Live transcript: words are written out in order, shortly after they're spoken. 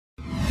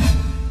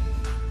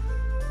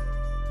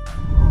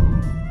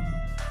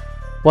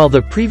While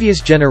the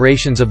previous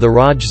generations of the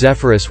ROG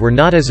Zephyrus were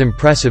not as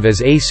impressive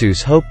as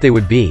ASUS hoped they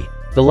would be,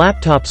 the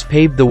laptops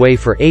paved the way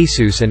for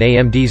ASUS and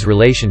AMD's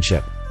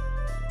relationship.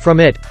 From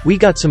it, we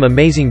got some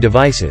amazing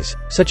devices,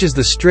 such as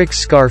the Strix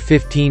SCAR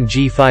 15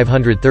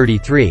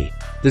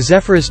 G503, the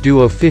Zephyrus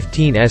Duo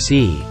 15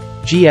 SE,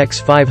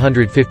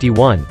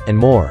 GX551, and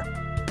more.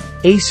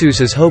 ASUS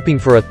is hoping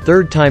for a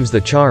third times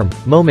the charm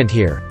moment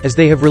here, as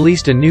they have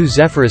released a new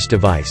Zephyrus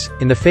device,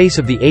 in the face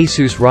of the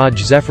ASUS ROG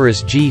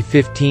Zephyrus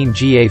G15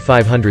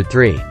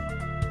 GA503.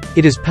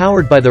 It is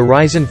powered by the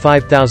Ryzen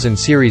 5000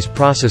 series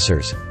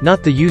processors,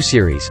 not the U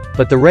series,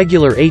 but the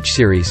regular H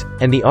series,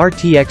 and the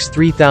RTX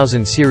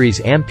 3000 series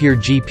Ampere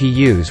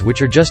GPUs,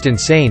 which are just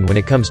insane when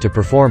it comes to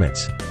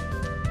performance.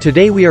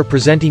 Today we are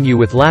presenting you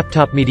with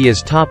Laptop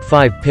Media's top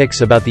 5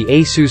 picks about the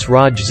ASUS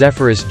ROG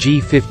Zephyrus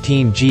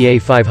G15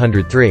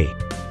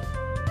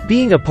 GA503.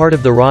 Being a part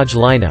of the ROG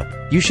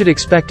lineup, you should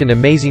expect an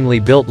amazingly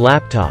built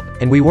laptop,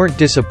 and we weren't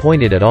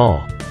disappointed at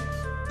all.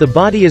 The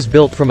body is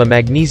built from a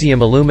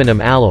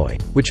magnesium-aluminum alloy,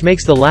 which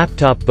makes the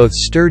laptop both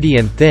sturdy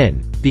and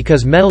thin,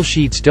 because metal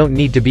sheets don't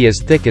need to be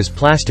as thick as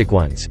plastic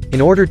ones,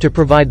 in order to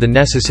provide the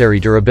necessary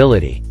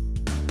durability.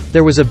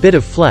 There was a bit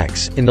of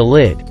flex in the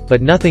lid,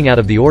 but nothing out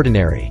of the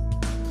ordinary.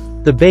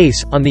 The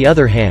base, on the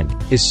other hand,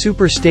 is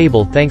super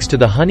stable thanks to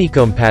the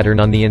honeycomb pattern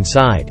on the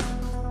inside.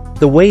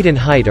 The weight and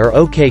height are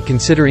okay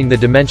considering the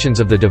dimensions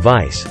of the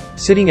device,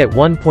 sitting at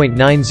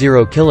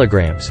 1.90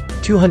 kilograms,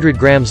 200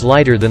 grams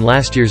lighter than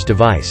last year's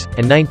device,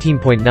 and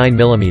 19.9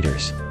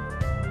 millimeters.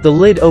 The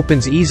lid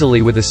opens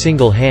easily with a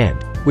single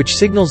hand, which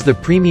signals the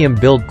premium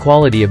build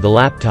quality of the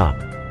laptop.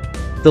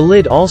 The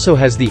lid also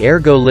has the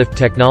Ergo Lift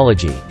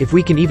technology, if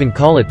we can even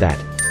call it that.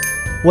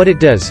 What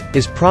it does,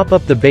 is prop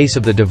up the base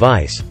of the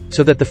device,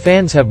 so that the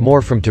fans have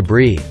more room to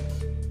breathe.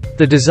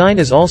 The design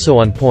is also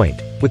on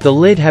point, with the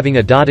lid having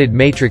a dotted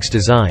matrix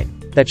design,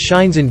 that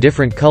shines in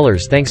different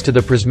colors thanks to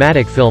the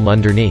prismatic film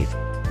underneath.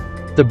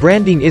 The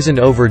branding isn't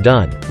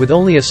overdone, with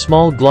only a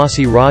small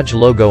glossy ROG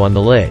logo on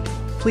the lid.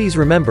 Please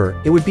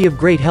remember, it would be of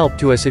great help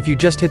to us if you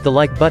just hit the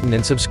like button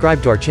and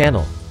subscribe to our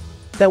channel.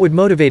 That would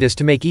motivate us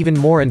to make even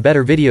more and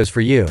better videos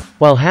for you.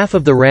 While half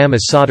of the RAM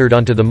is soldered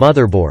onto the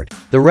motherboard,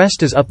 the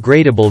rest is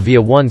upgradable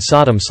via one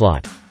SODIMM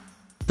slot.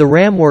 The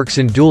RAM works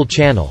in dual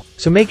channel,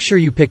 so make sure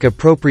you pick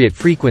appropriate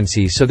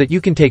frequencies so that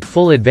you can take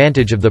full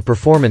advantage of the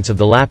performance of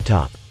the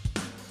laptop.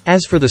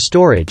 As for the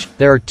storage,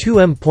 there are two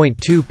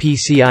M.2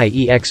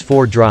 PCIe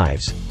X4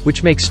 drives,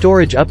 which make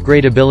storage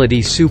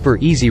upgradeability super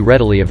easy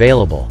readily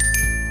available.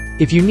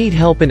 If you need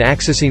help in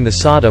accessing the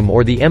SODIMM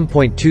or the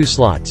M.2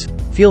 slots,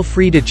 feel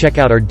free to check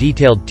out our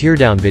detailed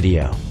teardown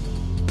video.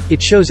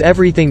 It shows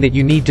everything that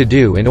you need to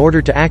do in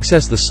order to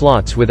access the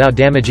slots without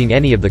damaging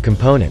any of the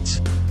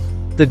components.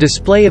 The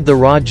display of the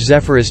ROG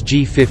Zephyrus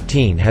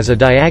G15 has a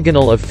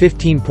diagonal of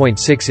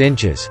 15.6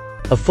 inches,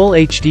 a full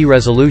HD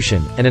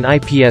resolution, and an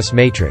IPS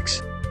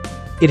matrix.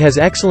 It has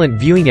excellent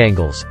viewing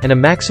angles, and a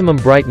maximum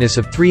brightness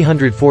of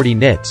 340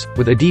 nits,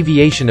 with a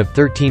deviation of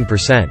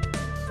 13%.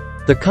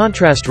 The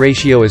contrast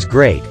ratio is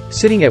great,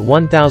 sitting at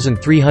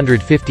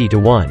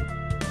 1350:1.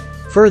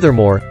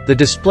 Furthermore, the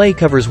display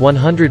covers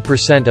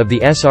 100% of the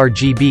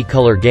sRGB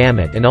color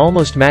gamut and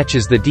almost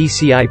matches the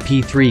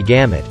DCI-P3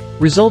 gamut,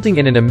 resulting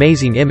in an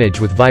amazing image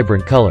with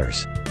vibrant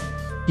colors.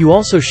 You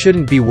also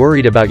shouldn't be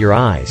worried about your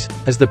eyes,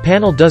 as the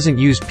panel doesn't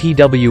use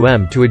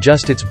PWM to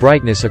adjust its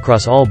brightness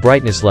across all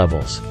brightness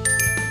levels.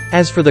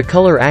 As for the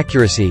color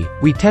accuracy,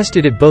 we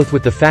tested it both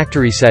with the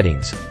factory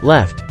settings,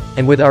 left,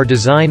 and with our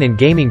design and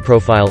gaming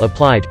profile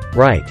applied,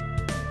 right.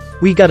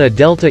 We got a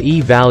delta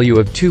E value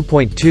of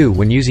 2.2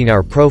 when using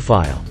our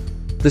profile.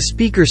 The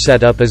speaker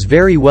setup is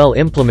very well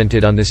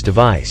implemented on this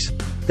device.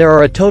 There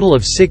are a total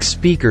of 6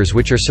 speakers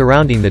which are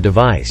surrounding the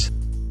device.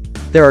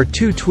 There are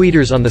 2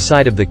 tweeters on the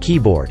side of the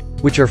keyboard,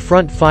 which are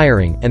front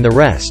firing, and the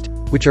rest,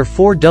 which are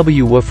 4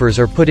 subwoofers,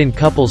 are put in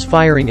couples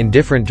firing in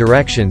different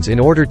directions in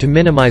order to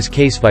minimize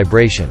case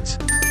vibrations.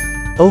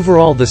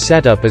 Overall, the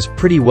setup is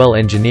pretty well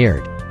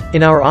engineered.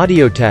 In our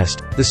audio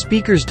test, the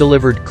speakers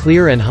delivered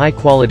clear and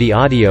high-quality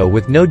audio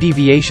with no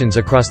deviations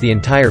across the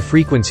entire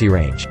frequency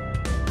range.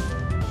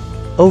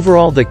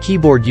 Overall, the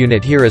keyboard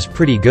unit here is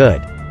pretty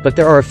good, but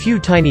there are a few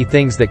tiny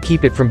things that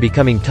keep it from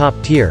becoming top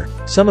tier,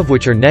 some of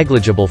which are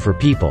negligible for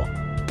people.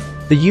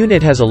 The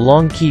unit has a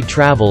long key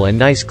travel and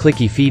nice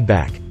clicky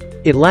feedback.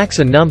 It lacks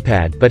a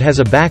numpad but has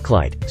a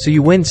backlight, so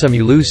you win some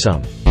you lose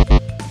some.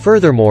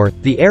 Furthermore,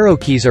 the arrow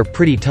keys are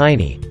pretty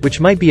tiny,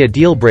 which might be a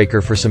deal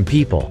breaker for some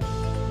people.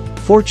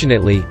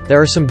 Fortunately, there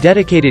are some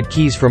dedicated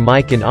keys for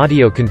mic and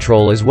audio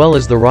control as well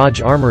as the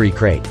ROG Armory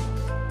crate.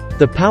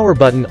 The power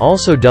button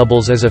also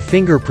doubles as a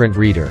fingerprint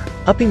reader,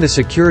 upping the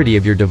security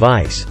of your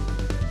device.